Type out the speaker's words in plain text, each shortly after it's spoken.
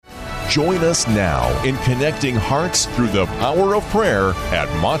Join us now in connecting hearts through the power of prayer at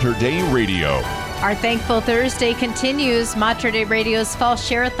Mater Dei Radio. Our Thankful Thursday continues. Mater Dei Radio's Fall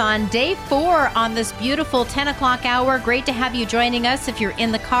Share-a-thon, day 4 on this beautiful 10 o'clock hour. Great to have you joining us if you're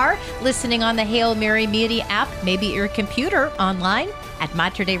in the car, listening on the Hail Mary Media app, maybe at your computer, online at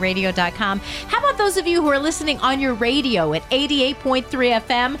materdeiradio.com. How about those of you who are listening on your radio at 88.3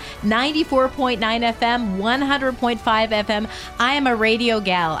 FM, 94.9 FM, 100.5 FM? I am a radio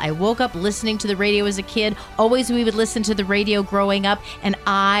gal. I woke up listening to the radio as a kid. Always we would listen to the radio growing up, and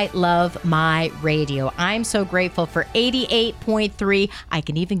I love my radio. I'm so grateful for 88.3. I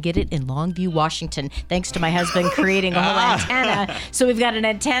can even get it in Longview, Washington, thanks to my husband creating a whole antenna. So we've got an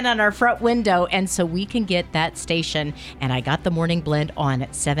antenna on our front window, and so we can get that station. And I got the Morning Blend on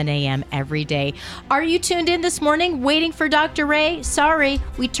at 7 a.m. every day. Are you tuned in this morning waiting for Dr. Ray? Sorry,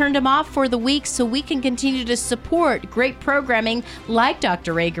 we turned him off for the week so we can continue to support great programming like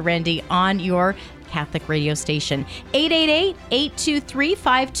Dr. Ray Garendi on your Catholic radio station.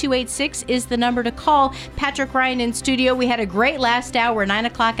 888-823-5286 is the number to call. Patrick Ryan in studio. We had a great last hour, 9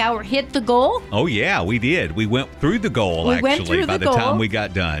 o'clock hour. Hit the goal? Oh, yeah, we did. We went through the goal, by the time we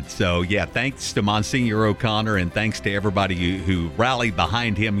got done. So, yeah, thanks to Monsignor O'Connor and thanks to everybody who rallied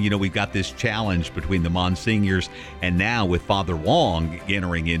behind him. You know, we've got this challenge between the Monsignors, and now with Father Wong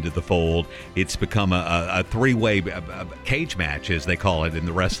entering into the fold, it's become a three-way cage match, as they call it in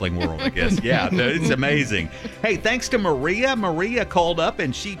the wrestling world, I guess. Yeah, it's amazing. Hey, thanks to Maria. Maria called up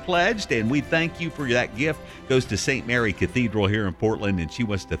and she pledged, and we thank you for that gift. Goes to St. Mary Cathedral here in Portland, and she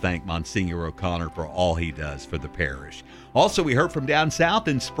wants to thank Monsignor O'Connor for all he does for the parish. Also, we heard from down south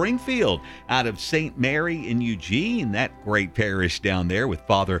in Springfield, out of St. Mary in Eugene, that great parish down there with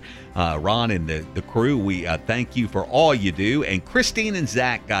Father Ron and the crew. We thank you for all you do. And Christine and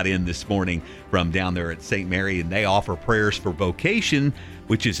Zach got in this morning from down there at St. Mary, and they offer prayers for vocation,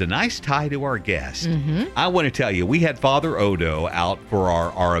 which is a nice tie to our guest. I want to tell you, we had Father Odo out for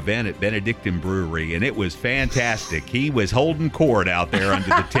our event at Benedictine Brewery, and it was fantastic. He was holding court out there under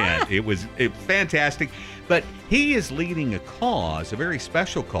the tent. It was fantastic. But he is leading a cause, a very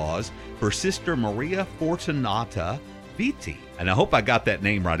special cause, for Sister Maria Fortunata Viti. And I hope I got that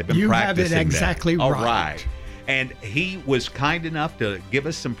name right. I've been practicing that. You have it exactly right. All right. And he was kind enough to give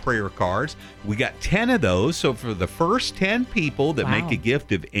us some prayer cards. We got 10 of those. So for the first 10 people that make a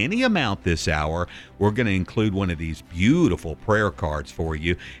gift of any amount this hour, we're going to include one of these beautiful prayer cards for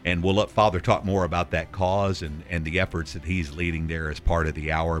you. And we'll let Father talk more about that cause and the efforts that he's leading there as part of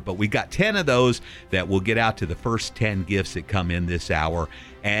the hour. But we got 10 of those that we'll get out to the first 10 gifts that come in this hour.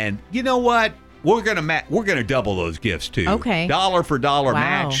 And you know what? We're gonna double those gifts too. Okay. Dollar for dollar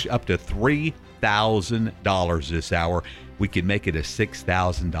match up to $3,000 this hour. We can make it a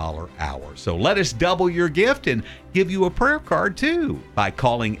 $6,000 hour. So let us double your gift and give you a prayer card too by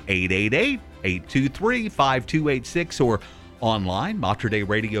calling 888-823-5286 or online,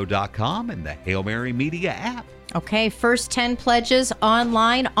 materdeiradio.com and the Hail Mary Media app. Okay, first 10 pledges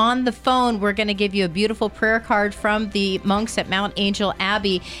online, on the phone. We're going to give you a beautiful prayer card from the monks at Mount Angel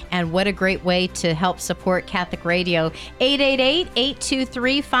Abbey, and what a great way to help support Catholic Radio.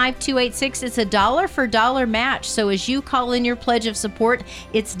 888-823-5286. It's a dollar for dollar match, so as you call in your pledge of support,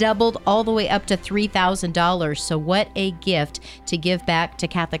 it's doubled all the way up to $3,000. So what a gift to give back to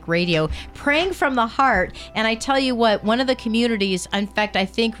Catholic Radio. Praying from the heart, and I tell you what, one of the communities, in fact, I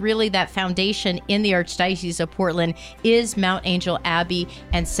think really that foundation in the Archdiocese of Portland is Mount Angel Abbey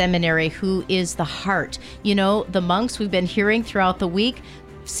and Seminary, who is the heart. You know, the monks we've been hearing throughout the week,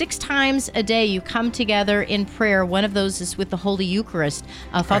 6 times a day you come together in prayer. One of those is with the Holy Eucharist.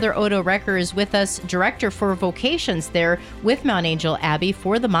 Father Odo Recker is with us, director for vocations there with Mount Angel Abbey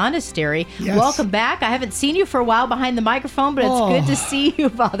for the monastery. Yes. Welcome back. I haven't seen you for a while behind the microphone, but it's good to see you,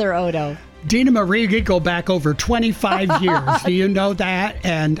 Father Odo. Dina Marie, we go back over 25 years. Do you know that?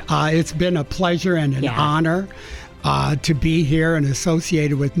 And it's been a pleasure and an honor to be here and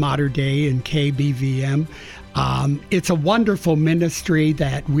associated with Mater Dei and KBVM. It's a wonderful ministry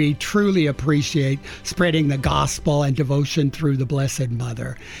that we truly appreciate, spreading the gospel and devotion through the Blessed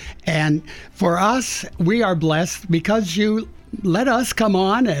Mother. And for us, we are blessed because you let us come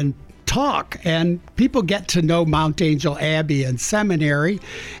on and talk, and people get to know Mount Angel Abbey and Seminary,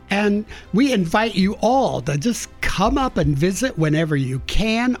 and we invite you all to just come up and visit whenever you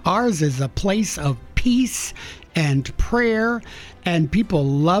can. Ours is a place of peace and prayer, and people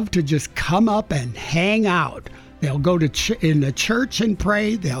love to just come up and hang out. They'll go to in the church and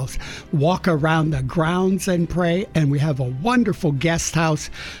pray. They'll walk around the grounds and pray. And we have a wonderful guest house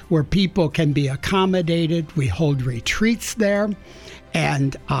where people can be accommodated. We hold retreats there.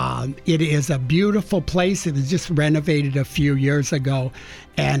 And it is a beautiful place. It was just renovated a few years ago.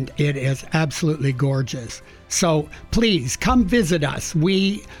 and it is absolutely gorgeous. So please come visit us.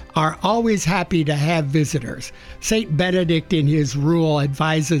 We are always happy to have visitors. St. Benedict in his rule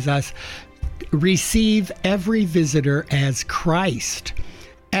advises us, receive every visitor as Christ.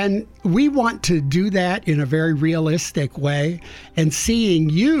 And we want to do that in a very realistic way, and seeing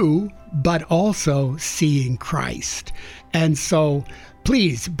you, but also seeing Christ. And so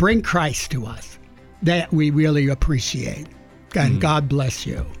please bring Christ to us. That we really appreciate. And God bless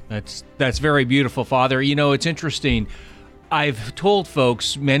you. That's very beautiful, Father. You know, it's interesting. I've told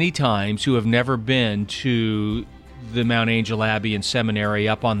folks many times who have never been to the Mount Angel Abbey and Seminary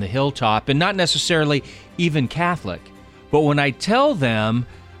up on the hilltop, and not necessarily even Catholic, but when I tell them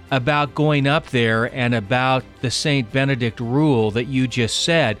about going up there and about the St. Benedict rule that you just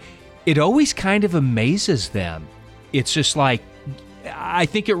said, it always kind of amazes them. It's just like, I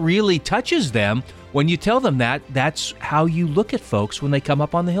think it really touches them when you tell them that that's how you look at folks when they come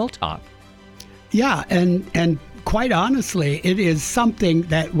up on the hilltop. Yeah, and quite honestly, it is something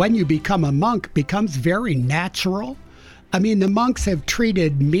that when you become a monk becomes very natural. I mean, the monks have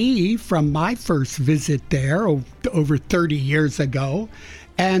treated me from my first visit there over 30 years ago,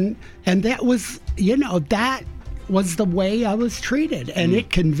 and that was, that was the way I was treated, and it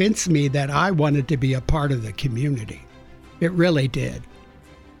convinced me that I wanted to be a part of the community. It really did.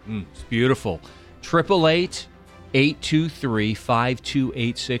 It's beautiful.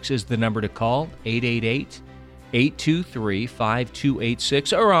 888-823-5286 is the number to call.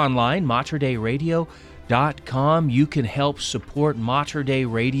 888-823-5286, or online, materdeiradio.com. You can help support Mater Dei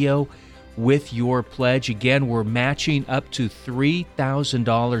Radio with your pledge. Again, we're matching up to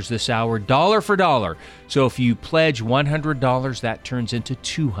 $3,000 this hour, dollar for dollar. So if you pledge $100, that turns into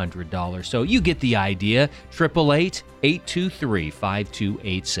 $200. So you get the idea.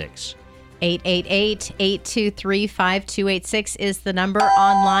 888-823-5286. 888-823-5286 is the number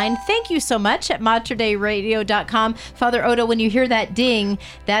online. Thank you so much at materdeiradio.com. Father Odo, when you hear that ding,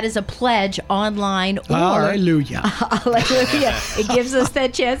 that is a pledge online. Or Hallelujah. Hallelujah. It gives us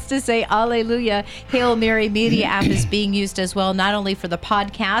that chance to say Hallelujah. Hail Mary Media app is being used as well, not only for the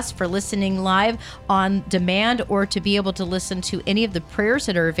podcast, for listening live on demand, or to be able to listen to any of the prayers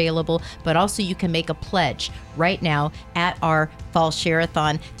that are available, but also you can make a pledge right now at our Fall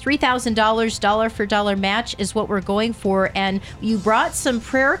Share-a-thon. $3,000 dollar for dollar match is what we're going for, and you brought some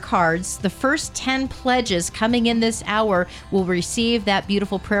prayer cards. The first 10 pledges coming in this hour will receive that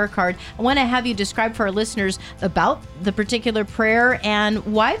beautiful prayer card. I want to have you describe for our listeners about the particular prayer and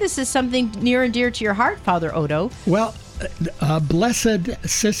why this is something near and dear to your heart, Father Odo. Well, Blessed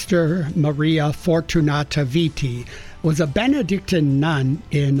Sister Maria Fortunata Viti was a Benedictine nun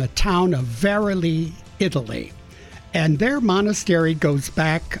in the town of Veroli, Italy. And their monastery goes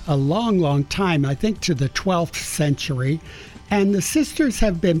back a long, long time, I think to the 12th century. And the sisters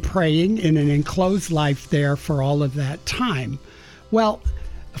have been praying in an enclosed life there for all of that time. Well,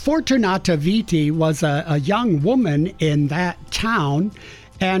 Fortunata Viti was a young woman in that town,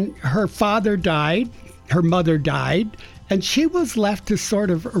 and her father died, her mother died, and she was left to sort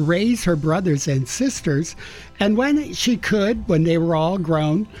of raise her brothers and sisters. And when she could, when they were all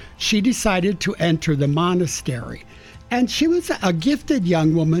grown, she decided to enter the monastery. And she was a gifted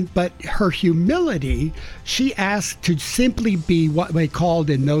young woman, but her humility, she asked to simply be what they called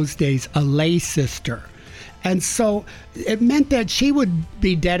in those days a lay sister. And so it meant that she would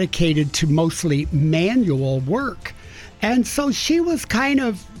be dedicated to mostly manual work. And so she was kind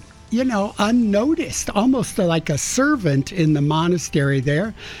of, unnoticed, almost like a servant in the monastery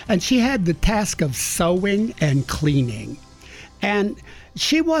there. And she had the task of sewing and cleaning. And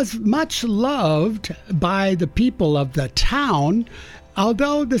she was much loved by the people of the town,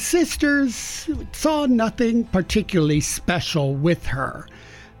 although the sisters saw nothing particularly special with her.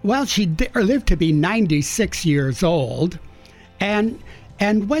 Well, she lived to be 96 years old, and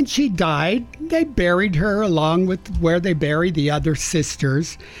when she died, they buried her along with where they buried the other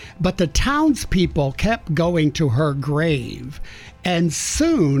sisters, but the townspeople kept going to her grave, and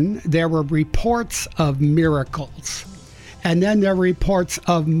soon there were reports of miracles. And then there were reports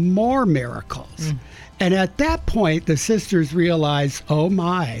of more miracles. And at that point, the sisters realized, oh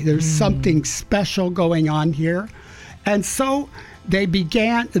my, there's something special going on here. And so they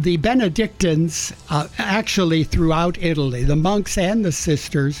began, the Benedictines, actually throughout Italy, the monks and the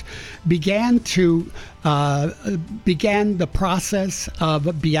sisters began the process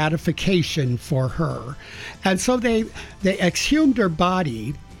of beatification for her. And so they exhumed her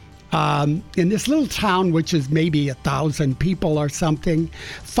body in this little town, which is maybe 1,000 people or something.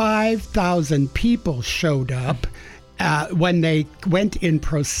 5,000 people showed up, when they went in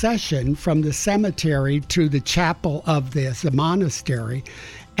procession from the cemetery to the chapel of the monastery,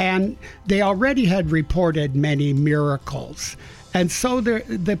 and they already had reported many miracles. And so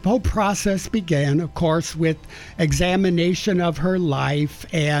the whole process began, of course, with examination of her life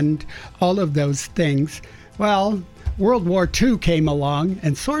and all of those things. Well, World War II came along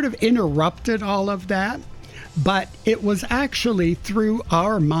and sort of interrupted all of that. But it was actually through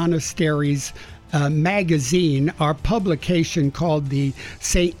our monastery's magazine, our publication called the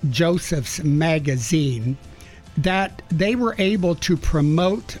St. Joseph's Magazine, that they were able to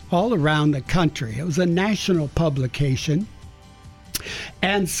promote all around the country. It was a national publication.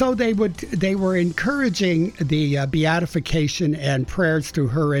 And so they were encouraging the beatification and prayers through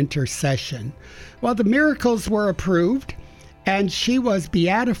her intercession. Well, the miracles were approved, and she was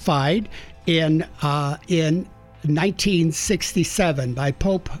beatified in 1967 by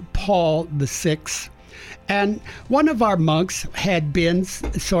Pope Paul VI. And one of our monks had been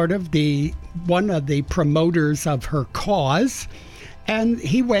sort of one of the promoters of her cause. And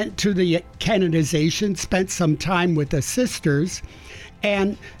he went to the canonization, spent some time with the sisters,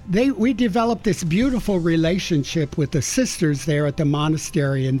 and we developed this beautiful relationship with the sisters there at the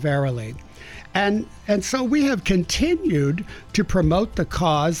monastery in Veroli. And so we have continued to promote the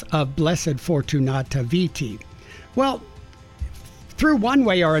cause of Blessed Fortunata Vitae. Well, through one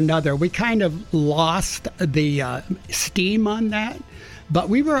way or another, we kind of lost the steam on that. But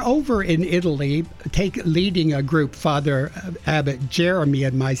we were over in Italy leading a group, Father Abbot Jeremy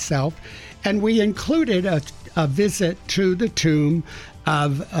and myself, and we included a visit to the tomb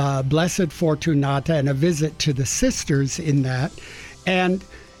of Blessed Fortunata and a visit to the sisters in that. And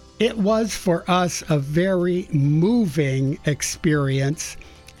it was for us a very moving experience,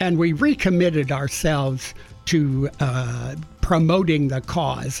 and we recommitted ourselves to promoting the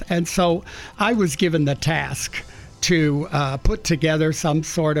cause. And so I was given the task to put together some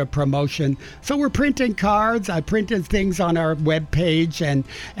sort of promotion. So we're printing cards. I printed things on our webpage,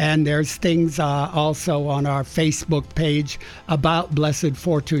 and there's things also on our Facebook page about Blessed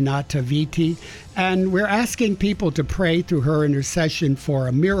Fortunata Vitae. And we're asking people to pray through her intercession for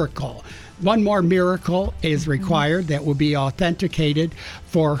a miracle. One more miracle is required that will be authenticated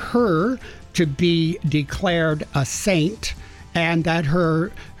for her to be declared a saint, and that her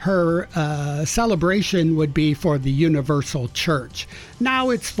celebration would be for the universal church. Now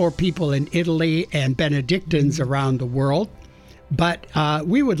it's for people in Italy and Benedictines around the world, but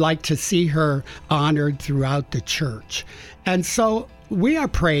we would like to see her honored throughout the church. And so we are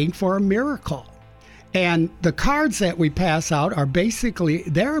praying for a miracle. And the cards that we pass out are basically,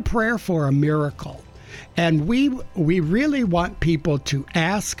 they're a prayer for a miracle. And we really want people to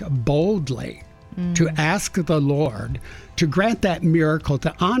ask boldly, to ask the Lord to grant that miracle,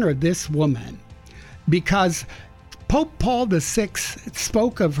 to honor this woman, because Pope Paul VI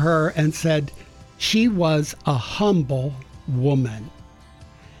spoke of her and said she was a humble woman.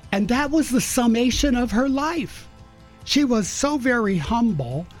 And that was the summation of her life. She was so very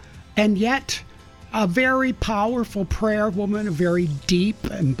humble, and yet a very powerful prayer woman, a very deep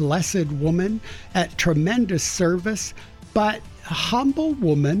and blessed woman at tremendous service, but a humble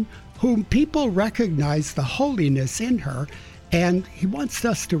woman whom people recognize the holiness in her, and he wants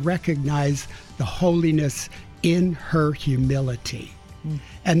us to recognize the holiness in her humility.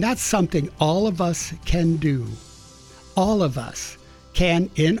 And that's something all of us can do. All of us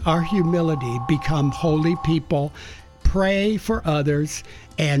can, in our humility, become holy people, pray for others,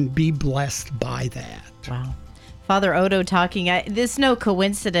 and be blessed by that. Wow. Father Odo talking, there's no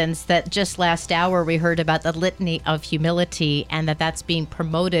coincidence that just last hour we heard about the Litany of Humility, and that's being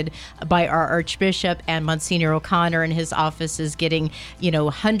promoted by our Archbishop, and Monsignor O'Connor and his office is getting,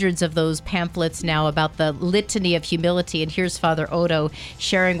 hundreds of those pamphlets now about the Litany of Humility. And here's Father Odo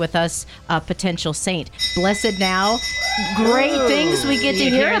sharing with us a potential saint. Blessed now, great things we get to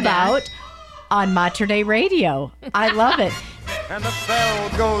hear about on Mater Dei Radio. I love it. And the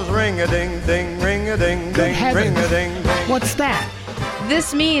bell goes ring-a-ding-ding, ring-a-ding-ding, ring-a-ding-ding. What's that?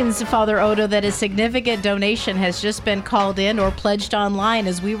 This means, Father Odo, that a significant donation has just been called in or pledged online.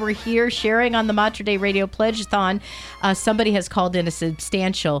 As we were here sharing on the Mater Dei Radio Pledge-a-thon, somebody has called in a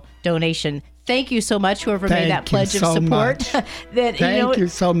substantial donation. Thank you so much, whoever made that pledge of support. Thank you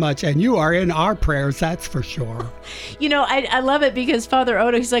so much. And you are in our prayers, that's for sure. I love it because Father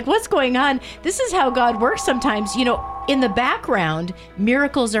Odo, he's like, what's going on? This is how God works sometimes. In the background,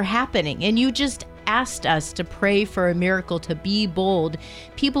 miracles are happening, and you just asked us to pray for a miracle, to be bold.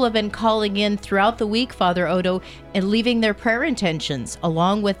 People have been calling in throughout the week, Father Odo, and leaving their prayer intentions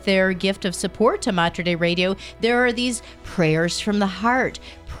along with their gift of support to Mater Dei Radio. There are these prayers from the heart,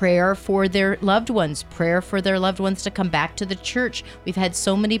 prayer for their loved ones, prayer for their loved ones to come back to the church. We've had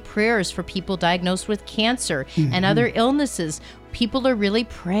so many prayers for people diagnosed with cancer and other illnesses. People are really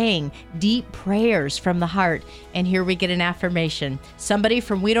praying deep prayers from the heart. And here we get an affirmation. Somebody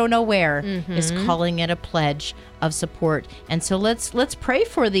from we don't know where is calling it a pledge of support. And so let's pray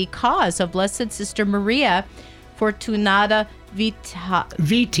for the cause of Blessed Sister Maria Fortunata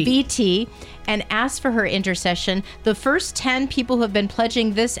Viti, and ask for her intercession. The first 10 people who have been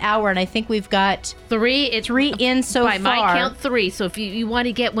pledging this hour, and I think we've got three in so far. By my count, 3. So if you want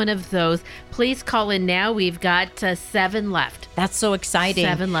to get one of those, please call in now. We've got 7 left. That's so exciting.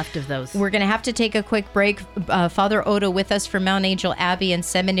 7 left of those. We're going to have to take a quick break. Father Odo with us from Mount Angel Abbey and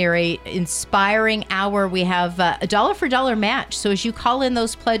Seminary. Inspiring hour. We have a dollar for dollar match. So as you call in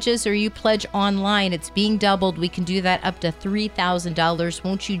those pledges or you pledge online, it's being doubled. We can do that up to $3,000.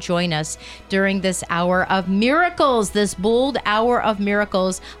 Won't you join us during this hour of miracles, this bold hour of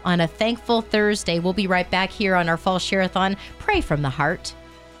miracles on a thankful Thursday? We'll be right back here on our Fall Share-a-thon. Pray from the heart.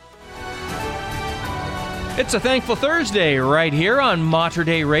 It's a Thankful Thursday right here on Mater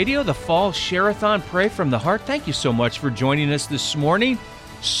Dei Radio, the Fall Share-a-thon. Pray from the heart. Thank you so much for joining us this morning.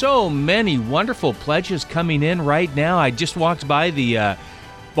 So many wonderful pledges coming in right now. I just walked by the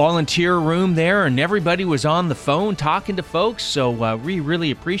volunteer room there, and everybody was on the phone talking to folks, so we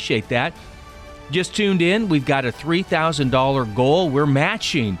really appreciate that. Just tuned in, we've got a $3,000 goal. We're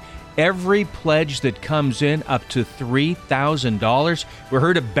matching every pledge that comes in up to $3,000. We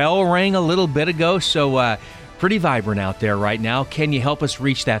heard a bell ring a little bit ago, so pretty vibrant out there right now. Can you help us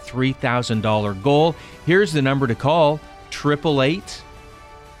reach that $3,000 goal? Here's the number to call,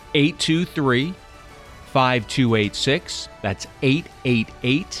 888-823-5286. That's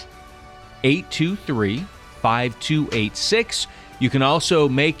 888-823-5286. You can also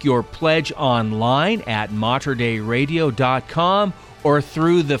make your pledge online at materdeiradio.com or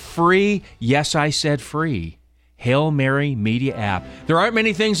through the free, yes, I said free, Hail Mary Media app. There aren't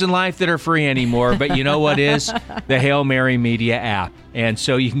many things in life that are free anymore, but you know what is? The Hail Mary Media app. And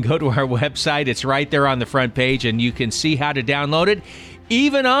so you can go to our website. It's right there on the front page, and you can see how to download it.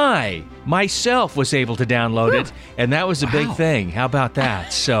 Even I, myself, was able to download it, and that was a big thing. How about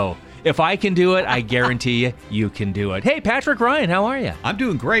that? So if I can do it, I guarantee you can do it. Hey, Patrick Ryan, how are you? I'm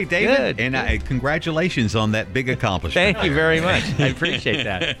doing great, David. Good. And congratulations on that big accomplishment. Thank you very much. I appreciate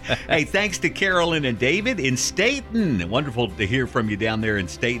that. Hey, thanks to Carolyn and David in Staten. Wonderful to hear from you down there in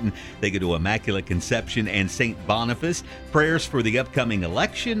Staten. They go to Immaculate Conception and St. Boniface. Prayers for the upcoming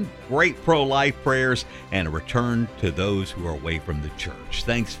election, great pro-life prayers, and a return to those who are away from the church.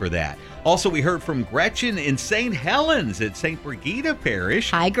 Thanks for that. Also, we heard from Gretchen in St. Helens at St. Brigida Parish.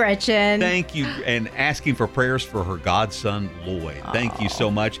 Hi, Gretchen. Thank you, and asking for prayers for her godson, Lloyd. Thank you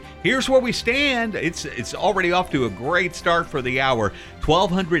so much. Here's where we stand. It's already off to a great start for the hour.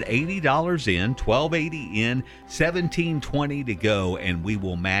 $1,280 in, $1,280 in, $1,720 to go, and we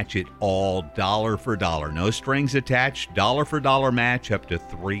will match it all dollar for dollar. No strings attached, dollar for dollar match up to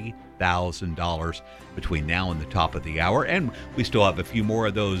 $3,000 between now and the top of the hour. And we still have a few more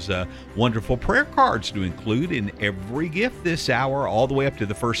of those wonderful prayer cards to include in every gift this hour, all the way up to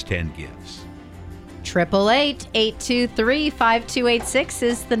the first 10 gifts. 888-823-5286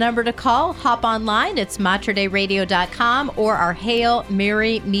 is the number to call. Hop online. It's materdeiradio.com or our Hail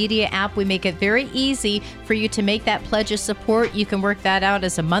Mary Media app. We make it very easy for you to make that pledge of support. You can work that out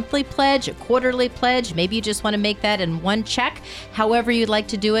as a monthly pledge, a quarterly pledge. Maybe you just want to make that in one check. However you'd like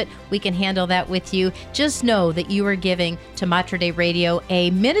to do it, we can handle that with you. Just know that you are giving to Mater Dei Radio,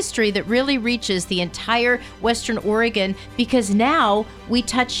 a ministry that really reaches the entire Western Oregon, because now we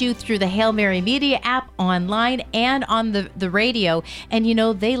touch you through the Hail Mary Media app, online and on the radio. And you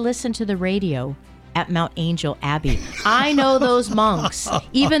know, they listen to the radio at Mount Angel Abbey. I know those monks,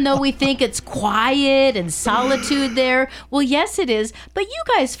 even though we think it's quiet and solitude there. Well, yes, it is. But you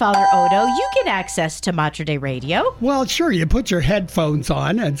guys, Father Odo, you get access to Mater Dei Radio. Well, sure, you put your headphones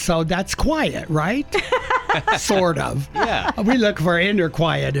on, and so that's quiet, right? Sort of. Yeah. We look for inner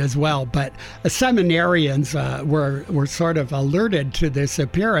quiet as well, but seminarians were sort of alerted to this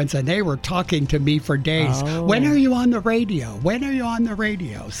appearance, and they were talking to me for days. Oh. When are you on the radio? When are you on the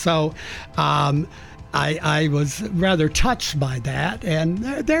radio? So I was rather touched by that, and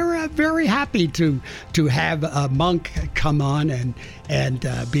they're very happy to have a monk come on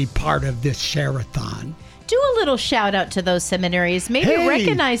and be part of this share-a-thon. do a little shout out to those seminaries. Maybe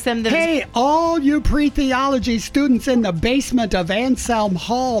recognize them. Hey, all you pre-theology students in the basement of Anselm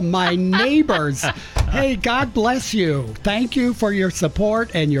Hall, my neighbors. Hey, God bless you. Thank you for your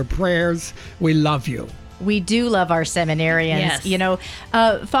support and your prayers. We love you. We do love our seminarians. Yes. You know,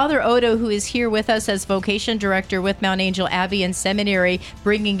 Father Odo, who is here with us as vocation director with Mount Angel Abbey and Seminary,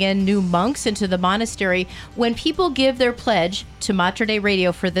 bringing in new monks into the monastery. When people give their pledge to Mater Dei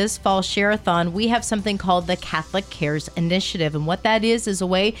Radio for this fall share-a-thon, we have something called the Catholic Cares Initiative. And what that is a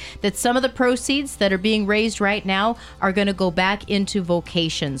way that some of the proceeds that are being raised right now are going to go back into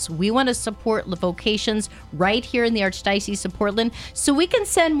vocations. We want to support vocations right here in the Archdiocese of Portland so we can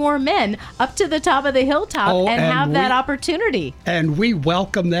send more men up to the top of the hilltop and have that opportunity. And we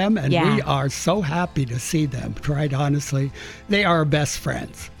welcome them, and we are so happy to see them, quite honestly. They are our best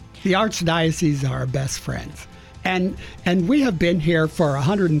friends. The Archdiocese are our best friends. And we have been here for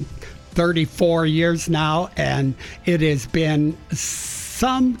 134 years now, and it has been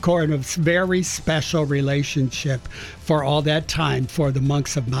some kind of very special relationship for all that time for the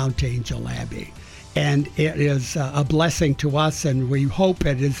monks of Mount Angel Abbey. And it is a blessing to us, and we hope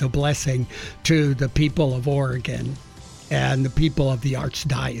it is a blessing to the people of Oregon and the people of the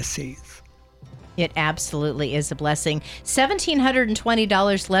Archdiocese. It absolutely is a blessing.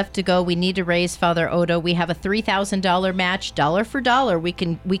 $1,720 left to go. We need to raise, Father Odo. We have a $3,000 match, dollar for dollar. We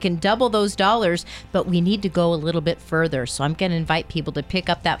can double those dollars, but we need to go a little bit further. So I'm going to invite people to pick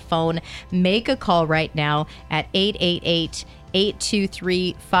up that phone, make a call right now at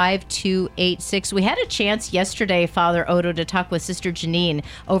 888-823-5286. We had a chance yesterday, Father Odo, to talk with Sister Janine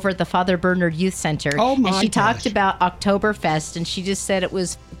over at the Father Bernard Youth Center. Oh my And she gosh. talked about Oktoberfest, and she just said it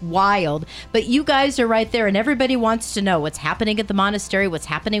was wild. But you guys are right there, and everybody wants to know what's happening at the monastery, what's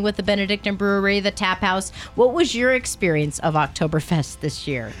happening with the Benedictine Brewery, the Tap House. What was your experience of Oktoberfest this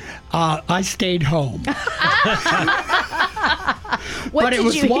year? I stayed home. What But it did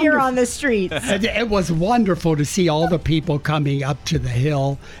was you hear wonderful. on the streets? It was wonderful to see all the people coming up to the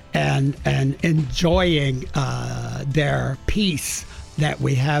hill and enjoying their peace that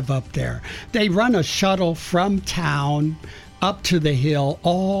we have up there. They run a shuttle from town up to the hill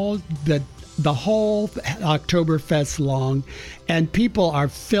all the whole Oktoberfest long, and people are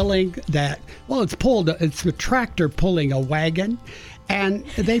filling that. Well, it's a tractor pulling a wagon, and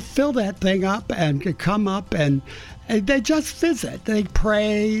they fill that thing up and come up and they just visit. They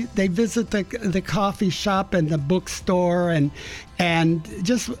pray. They visit the coffee shop and the bookstore and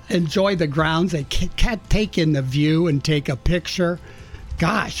just enjoy the grounds. They can't take in the view and take a picture.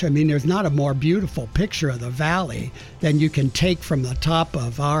 Gosh, I mean, there's not a more beautiful picture of the valley than you can take from the top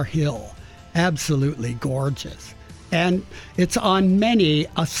of our hill. Absolutely gorgeous. And it's on many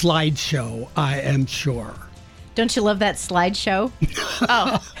a slideshow, I am sure. Don't you love that slideshow?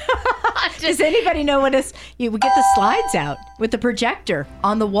 Oh. Does anybody know what is? We get the slides out with the projector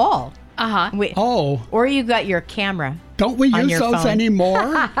on the wall. Or you got your camera. Don't we use those phone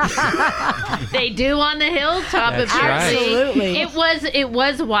anymore? They do on the hilltop. That's right. Absolutely. It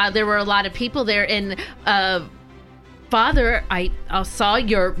was wild. There were a lot of people there, and Father, I saw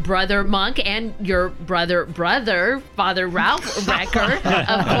your brother monk and your brother, Father Ralph Recker.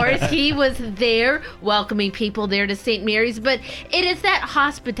 Of course, he was there welcoming people there to St. Mary's. But it is that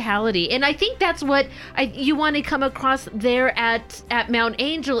hospitality, and I think that's what you want to come across there at Mount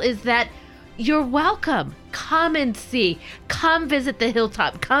Angel, is that you're welcome. Come and see. Come visit the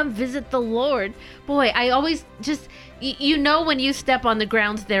hilltop. Come visit the Lord. Boy, I always just, when you step on the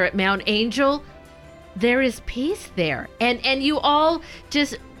grounds there at Mount Angel, there is peace there. And you all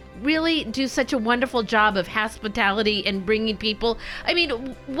just really do such a wonderful job of hospitality and bringing people. I mean,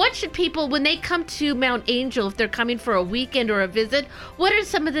 what should people, when they come to Mount Angel, if they're coming for a weekend or a visit, what are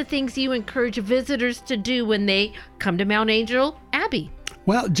some of the things you encourage visitors to do when they come to Mount Angel Abbey?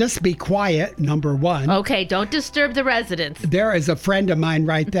 Well, just be quiet, number one. Okay, don't disturb the residents. There is a friend of mine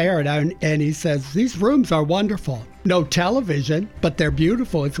right there, and he says, these rooms are wonderful. No television, but they're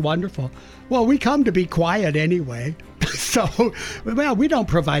beautiful. It's wonderful. Well, we come to be quiet anyway. So, we don't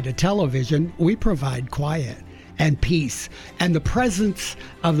provide a television. We provide quiet and peace and the presence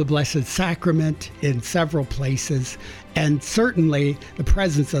of the Blessed Sacrament in several places, and certainly the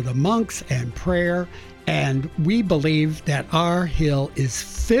presence of the monks and prayer. And we believe that our hill is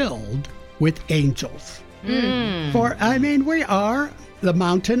filled with angels. We are the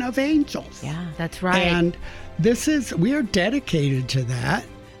mountain of angels. Yeah, that's right. And we are dedicated to that.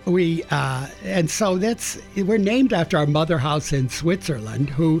 We're named after our mother house in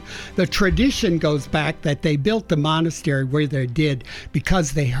Switzerland, who the tradition goes back that they built the monastery where they did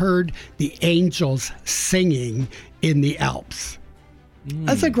because they heard the angels singing in the Alps.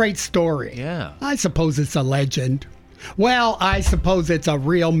 That's a great story. Yeah. I suppose it's a legend. Well, I suppose it's a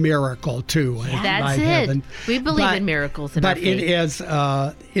real miracle too. That's it. Heaven. We believe in miracles in our faith.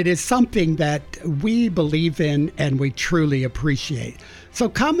 It is something that we believe in and we truly appreciate. So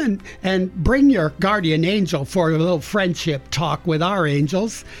come and bring your guardian angel for a little friendship talk with our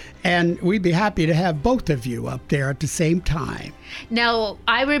angels, and we'd be happy to have both of you up there at the same time. Now,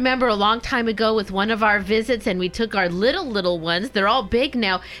 I remember a long time ago with one of our visits, and we took our little ones. They're all big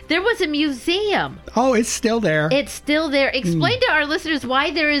now. There was a museum. Oh, it's still there. It's still there. Explain to our listeners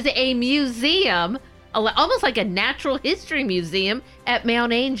why there is a museum, almost like a natural history museum at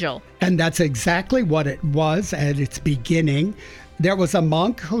Mount Angel. And that's exactly what it was at its beginning. There was a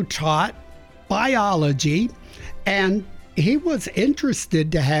monk who taught biology, and he was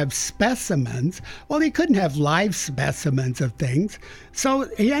interested to have specimens. Well, he couldn't have live specimens of things, so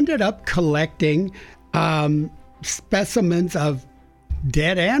he ended up collecting specimens of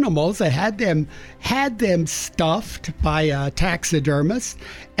dead animals that had them stuffed by a taxidermist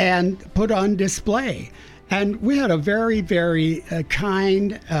and put on display. And we had a very, very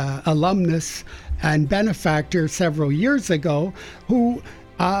kind alumnus and benefactor several years ago who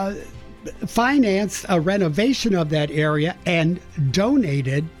financed a renovation of that area and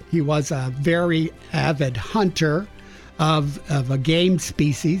donated. He was a very avid hunter of a game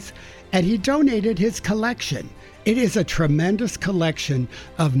species, and he donated his collection. It is a tremendous collection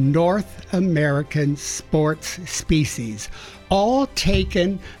of North American sports species, all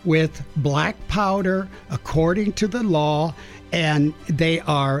taken with black powder according to the law, and they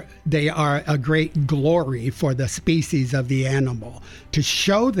are a great glory for the species of the animal, to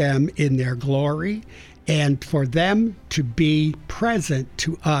show them in their glory and for them to be present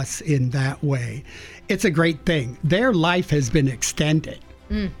to us in that way. It's a great thing. Their life has been extended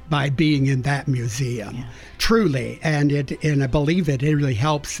by being in that museum, truly, and I believe it really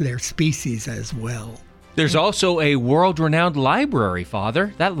helps their species as well. There's also a world-renowned library,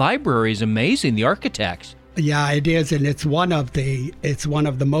 Father. That library is amazing. The architects. Yeah, it is, and it's one of the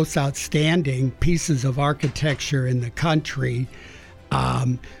most outstanding pieces of architecture in the country.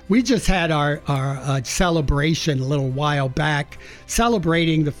 We just had our celebration a little while back,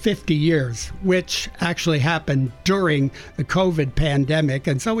 celebrating the 50 years, which actually happened during the COVID pandemic,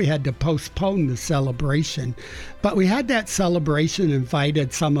 and so we had to postpone the celebration. But we had that celebration,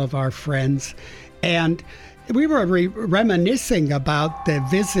 invited some of our friends, and we were reminiscing about the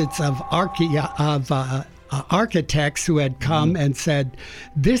visits of architects who had come and said,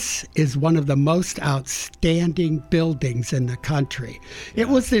 this is one of the most outstanding buildings in the country. It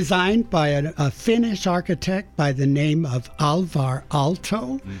was designed by a Finnish architect by the name of Alvar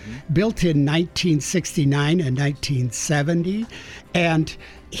Aalto, built in 1969 and 1970. And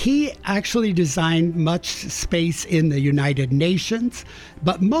he actually designed much space in the United Nations,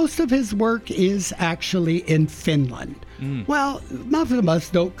 but most of his work is actually in Finland. Well, most of us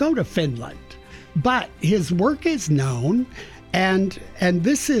don't go to Finland. But his work is known, and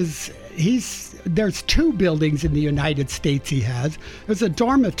there's two buildings in the United States he has. There's a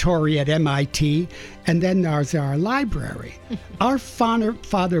dormitory at MIT, and then there's our library. Our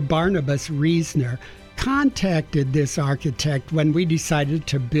Father Barnabas Reisner contacted this architect when we decided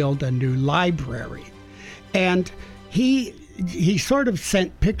to build a new library. And he sort of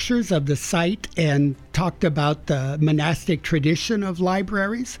sent pictures of the site and talked about the monastic tradition of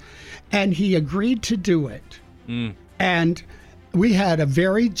libraries, and he agreed to do it. And we had a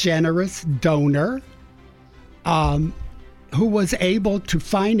very generous donor who was able to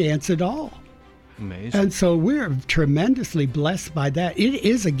finance it all. Amazing. And so we're tremendously blessed by that. It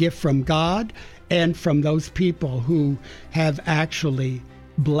is a gift from God and from those people who have actually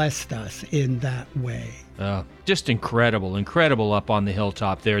blessed us in that way. Just incredible up on the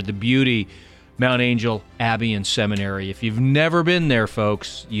hilltop there. The beauty, Mount Angel, Abbey, and Seminary. If you've never been there,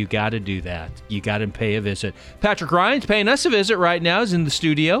 folks, you got to do that. You got to pay a visit. Patrick Ryan's paying us a visit right now. He's in the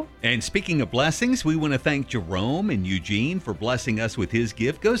studio. And speaking of blessings, we want to thank Jerome in Eugene for blessing us with his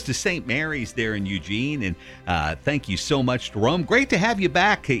gift. Goes to St. Mary's there in Eugene. And thank you so much, Jerome. Great to have you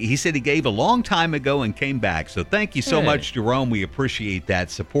back. He said he gave a long time ago and came back. So thank you so much, Jerome. We appreciate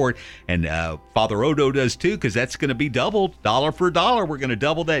that support. And Father Odo does too, because that's going to be doubled, dollar for dollar. We're going to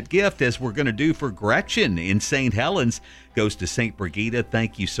double that gift, as we're going to do for Gretchen in St. Helens. Goes to St. Brigida.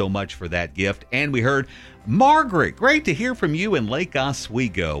 Thank you so much for that gift. And we heard Margaret, great to hear from you in Lake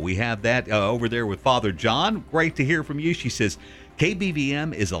Oswego. We have that over there with Father John. Great to hear from you. She says,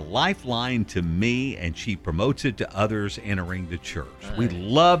 KBVM is a lifeline to me, and she promotes it to others entering the church. We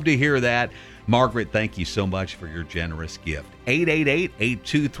love to hear that. Margaret, thank you so much for your generous gift.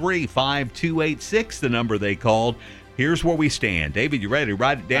 888-823-5286, the number they called. Here's where we stand. David, you ready to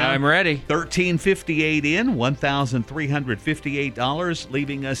write it down? I'm ready. $1,358 in, $1,358,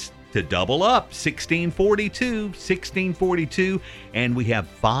 leaving us to double up, $1,642, and we have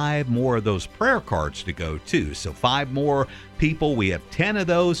 5 more of those prayer cards to go too. So 5 more people, we have 10 of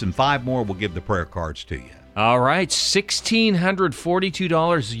those, and 5 more will give the prayer cards to you. All right,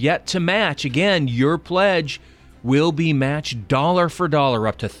 $1,642 yet to match. Again, your pledge will be matched dollar for dollar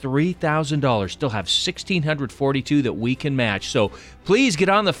up to $3,000. Still have $1,642 that we can match. So please get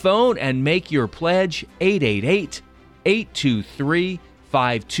on the phone and make your pledge,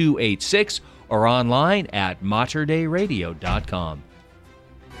 888-823-5286, or online at materdeiradio.com.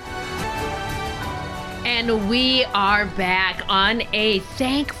 And we are back on a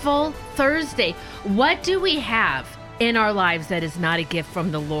thankful Thursday. What do we have in our lives that is not a gift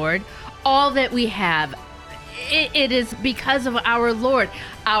from the Lord? All that we have, it is because of our Lord.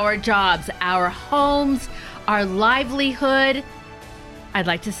 Our jobs, our homes, our livelihood. I'd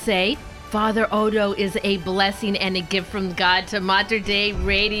like to say Father Odo is a blessing and a gift from God to Mater Dei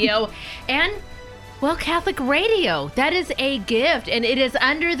Radio and, well, Catholic radio. That is a gift, and it is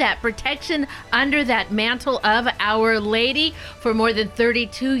under that protection, under that mantle of Our Lady for more than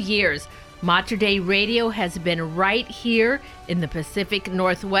 32 years. Mater Dei Radio has been right here in the Pacific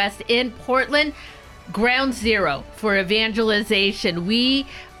Northwest in Portland. Ground zero for evangelization. We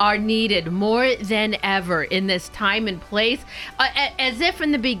are needed more than ever in this time and place, as if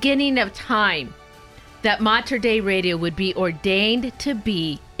in the beginning of time that Mater Dei Radio would be ordained to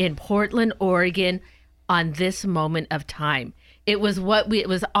be in Portland, Oregon on this moment of time. It was what it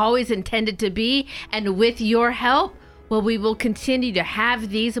was always intended to be, and with your help, well, we will continue to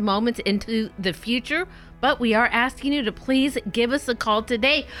have these moments into the future. But we are asking you to please give us a call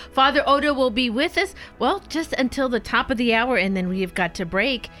today. Father Odo will be with us, well, just until the top of the hour, and then we've got to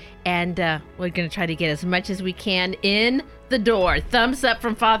break. And we're going to try to get as much as we can in the door. Thumbs up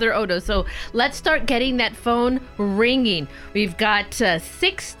from Father Odo. So let's start getting that phone ringing. We've got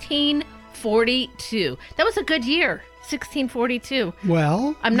 1642. That was a good year, 1642.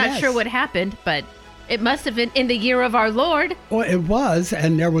 Well, I'm not sure what happened, but it must have been in the year of our Lord. Well, it was,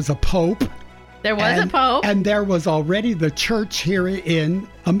 and there was a pope. There was a pope. And there was already the church here in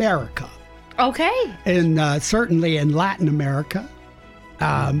America. Okay. And certainly in Latin America.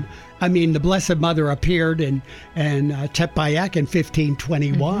 I mean, the Blessed Mother appeared in Tepeyac in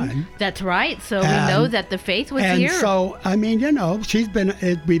 1521. Mm-hmm. That's right. So we know that the faith was here. And so, I mean, you know,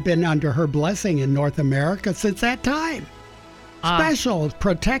 we've been under her blessing in North America since that time. Special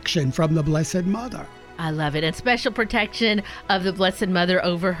protection from the Blessed Mother. I love it. And special protection of the Blessed Mother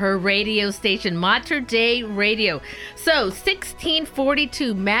over her radio station, Mater Dei Radio. So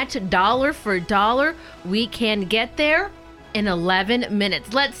 1642, match dollar for dollar. We can get there in 11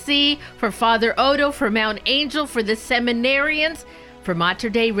 minutes. Let's see for Father Odo, for Mount Angel, for the seminarians, for Mater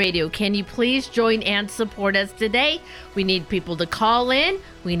Dei Radio. Can you please join and support us today? We need people to call in.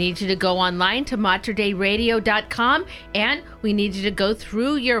 We need you to go online to materdeiradio.com, and we need you to go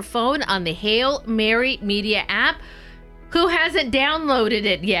through your phone on the Hail Mary Media app. Who hasn't downloaded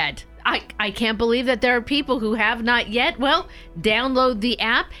it yet? I can't believe that there are people who have not yet. Well, download the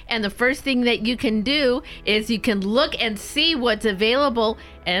app, and the first thing that you can do is you can look and see what's available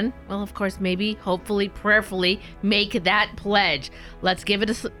and, well, of course, maybe, hopefully, prayerfully make that pledge. Let's give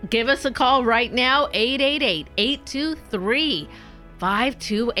us a call right now,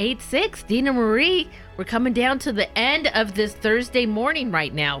 888-823-5286. Dina Marie, we're coming down to the end of this Thursday morning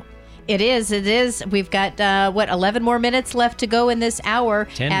right now. It is. We've got, 11 more minutes left to go in this hour.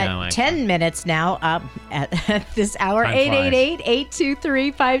 10 minutes now at this hour.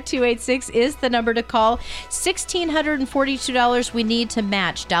 888-823-5286 is the number to call. $1,642 we need to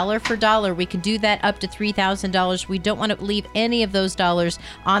match, dollar for dollar. We can do that up to $3,000. We don't want to leave any of those dollars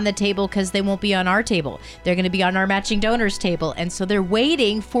on the table because they won't be on our table. They're going to be on our matching donors table. And so they're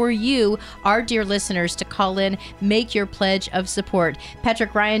waiting for you, our dear listeners, to call in, make your pledge of support.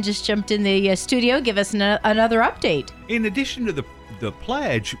 Patrick Ryan just jumped in the studio. Give us another update. In addition to the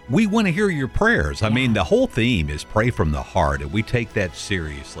pledge, we want to hear your prayers. I mean, the whole theme is pray from the heart, and we take that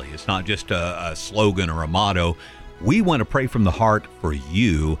seriously. It's not just a slogan or a motto. We want to pray from the heart for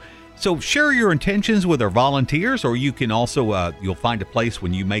you. So share your intentions with our volunteers, or you can also, you'll find a place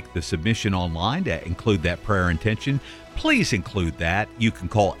when you make the submission online to include that prayer intention. Please include that. You can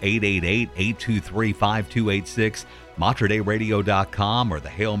call 888-823-5286, materdeiradio.com, or the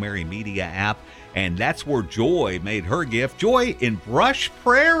Hail Mary Media app. And that's where Joy made her gift. Joy in Brush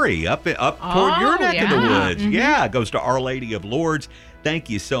Prairie, up toward your neck of the woods. Mm-hmm. Yeah, goes to Our Lady of Lourdes. Thank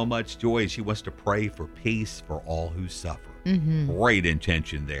you so much, Joy. She wants to pray for peace for all who suffer. Mm-hmm. Great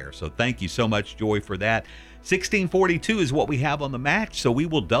intention there. So thank you so much, Joy, for that. 1642 is what we have on the match, so we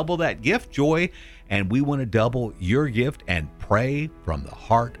will double that gift, Joy, and we want to double your gift and pray from the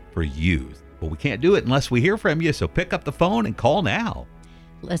heart for you. But we can't do it unless we hear from you, so pick up the phone and call now.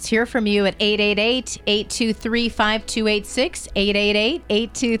 Let's hear from you at 888-823-5286,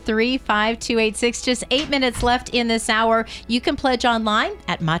 888-823-5286. Just 8 minutes left in this hour. You can pledge online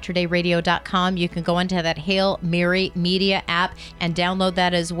at materdeiradio.com. You can go into that Hail Mary Media app and download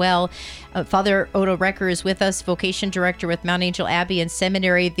that as well. Father Odo Recker is with us, Vocation Director with Mount Angel Abbey and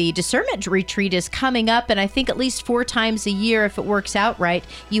Seminary. The Discernment Retreat is coming up, and I think at least 4 times a year, if it works out right,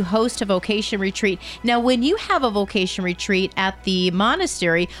 you host a vocation retreat. Now, when you have a vocation retreat at the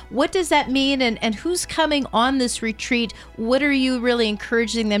monastery, what does that mean, and who's coming on this retreat? What are you really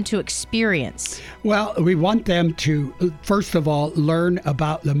encouraging them to experience? Well, we want them to, first of all, learn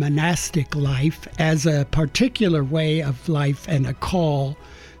about the monastic life as a particular way of life and a call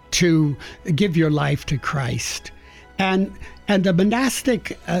to give your life to Christ. And the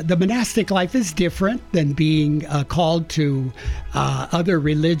monastic life is different than being called to other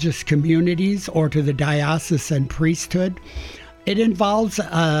religious communities or to the diocesan priesthood. It involves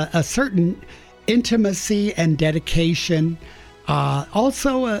a certain intimacy and dedication,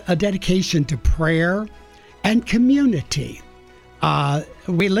 also a dedication to prayer and community.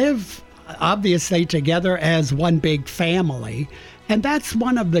 We live, obviously, together as one big family, and that's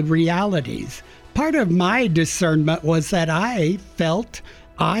one of the realities. Part of my discernment was that I felt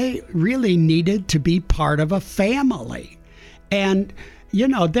I really needed to be part of a family. And you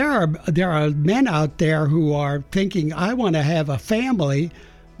know, there are men out there who are thinking, I want to have a family,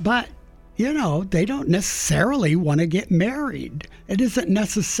 but, you know, they don't necessarily want to get married. It isn't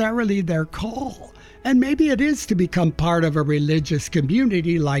necessarily their call. And maybe it is to become part of a religious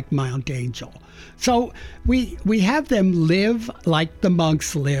community like Mount Angel. So we have them live like the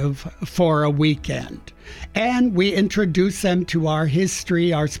monks live for a weekend. And we introduce them to our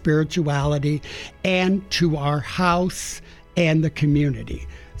history, our spirituality, and to our house and the community.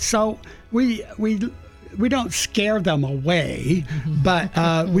 So we don't scare them away,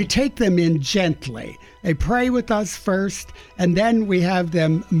 but we take them in gently. They pray with us first, and then we have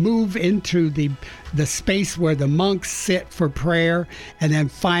them move into the space where the monks sit for prayer, and then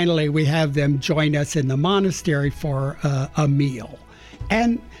finally we have them join us in the monastery for a meal.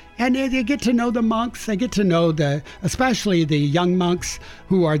 And they get to know the monks. They get to know especially the young monks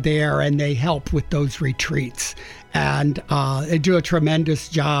who are there, and they help with those retreats. And they do a tremendous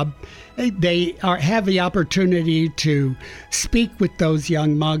job. They have the opportunity to speak with those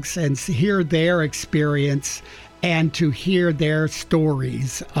young monks and hear their experience and to hear their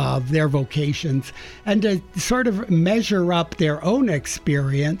stories of their vocations and to sort of measure up their own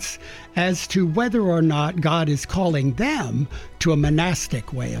experience as to whether or not God is calling them to a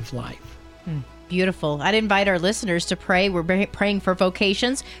monastic way of life. Beautiful. I'd invite our listeners to pray. We're praying for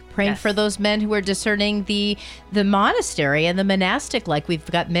vocations, praying for those men who are discerning the monastery and the monastic. Like we've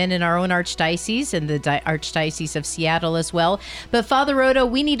got men in our own archdiocese and the Archdiocese of Seattle as well. But Father Odo,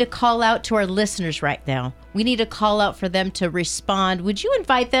 we need to call out to our listeners right now. We need to call out for them to respond. Would you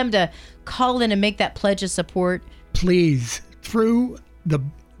invite them to call in and make that pledge of support? Please, through the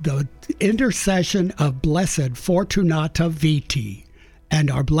intercession of Blessed Fortunata Vitae, and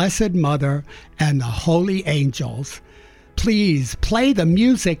our Blessed Mother and the holy angels, please play the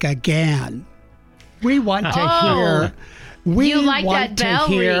music again. We want to hear. We like want that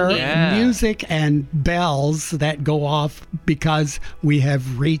to hear ringing. music and bells that go off because we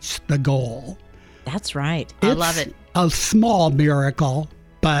have reached the goal. That's right. I love it. A small miracle,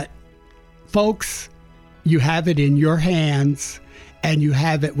 but folks, you have it in your hands and you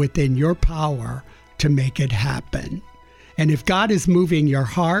have it within your power to make it happen. And if God is moving your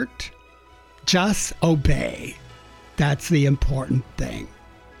heart, just obey. That's the important thing.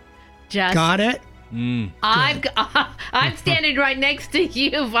 Got it? I'm standing right next to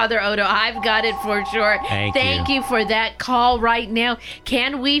you, Father Odo. I've got it for sure. Thank you for that call right now.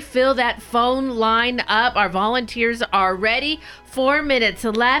 Can we fill that phone line up? Our volunteers are ready. 4 minutes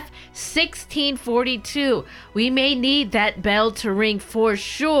left, 1642. We may need that bell to ring for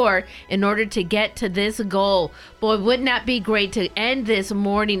sure in order to get to this goal. Boy, wouldn't that be great to end this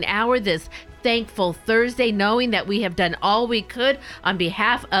morning hour, this thankful Thursday, knowing that we have done all we could on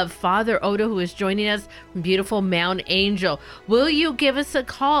behalf of Father Odo, who is joining us from beautiful Mount Angel. Will you give us a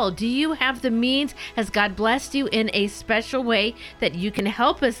call? Do you have the means? Has God blessed you in a special way that you can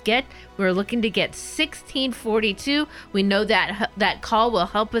help us get? We're looking to get 1642. We know that that call will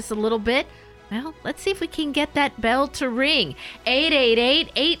help us a little bit. Well, let's see if we can get that bell to ring.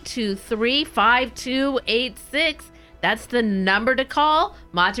 888-823-5286. That's the number to call,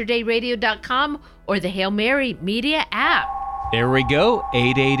 materdeiradio.com or the Hail Mary Media app. There we go,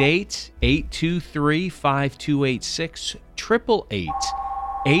 888-823-5286,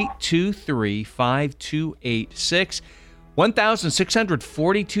 888-823-5286.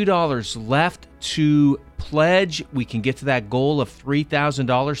 $1,642 left to pledge. We can get to that goal of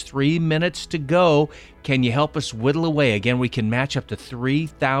 $3,000. 3 minutes to go. Can you help us whittle away? Again, we can match up to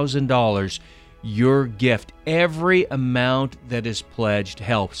 $3,000. Your gift. Every amount that is pledged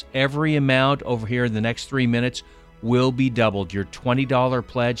helps. Every amount over here in the next 3 minutes will be doubled. Your $20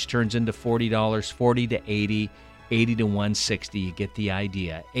 pledge turns into $40, $40 to $80, $80 to $160. You get the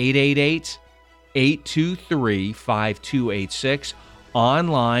idea. 888-823-5286.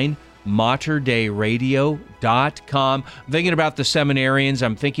 Online, materdeiradio.com. I'm thinking about the seminarians.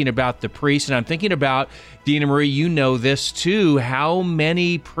 I'm thinking about the priests. And I'm thinking about, Dina Marie, you know this too, how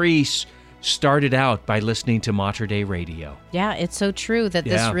many priests started out by listening to Mater Dei Radio. Yeah, it's so true that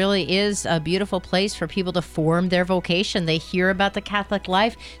this really is a beautiful place for people to form their vocation. They hear about the Catholic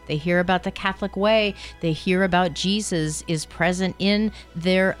life. They hear about the Catholic way. They hear about Jesus is present in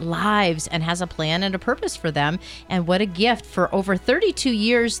their lives and has a plan and a purpose for them. And what a gift for over 32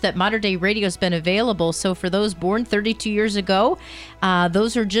 years that Mater Dei Radio has been available. So for those born 32 years ago,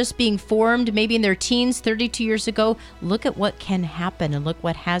 those are just being formed maybe in their teens 32 years ago. Look at what can happen and look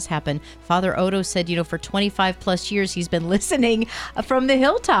what has happened. Father Odo said, for 25 plus years, he's been listening from the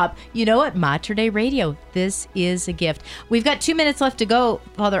hilltop. You know what? Mater Dei Radio. This is a gift. We've got 2 minutes left to go,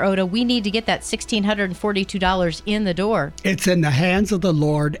 Father Odo. We need to get that $1,642 in the door. It's in the hands of the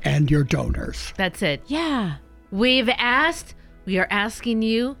Lord and your donors. That's it. Yeah. We've asked. We are asking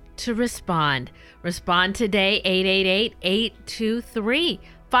you to respond. Respond today,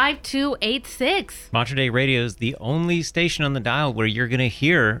 888-823-5286. Mater Dei Radio is the only station on the dial where you're going to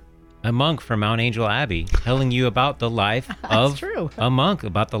hear a monk from Mount Angel Abbey telling you about the life of a monk,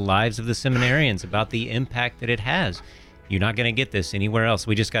 about the lives of the seminarians, about the impact that it has. You're not going to get this anywhere else.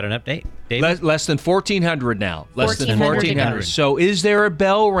 We just got an update. David? Less than 1,400 now. Less than 1,400. So is there a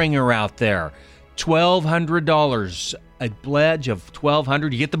bell ringer out there? $1,200. A pledge of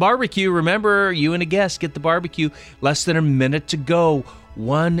 $1,200. You get the barbecue. Remember, you and a guest get the barbecue. Less than a minute to go.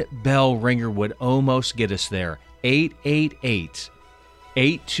 One bell ringer would almost get us there.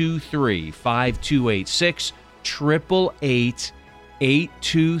 888-823-5286.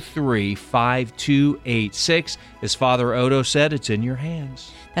 888-823-5286. As Father Odo said, it's in your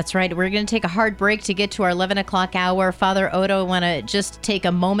hands. That's right. We're going to take a hard break to get to our 11 o'clock hour. Father Odo, I want to just take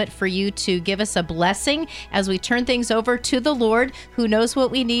a moment for you to give us a blessing as we turn things over to the Lord, who knows what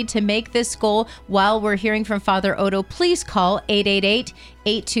we need to make this goal. While we're hearing from Father Odo, please call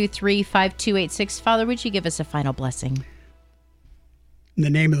 888-823-5286. Father, would you give us a final blessing? In the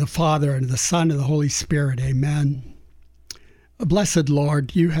name of the Father, and of the Son, and the Holy Spirit, amen. Blessed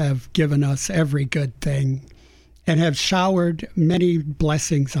Lord, you have given us every good thing and have showered many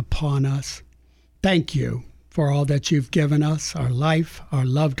blessings upon us. Thank you for all that you've given us, our life, our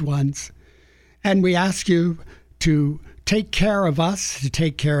loved ones. And we ask you to take care of us, to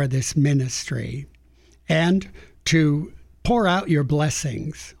take care of this ministry, and to pour out your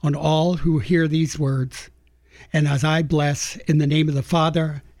blessings on all who hear these words. And as I bless in the name of the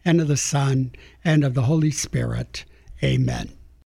Father, and of the Son, and of the Holy Spirit, amen.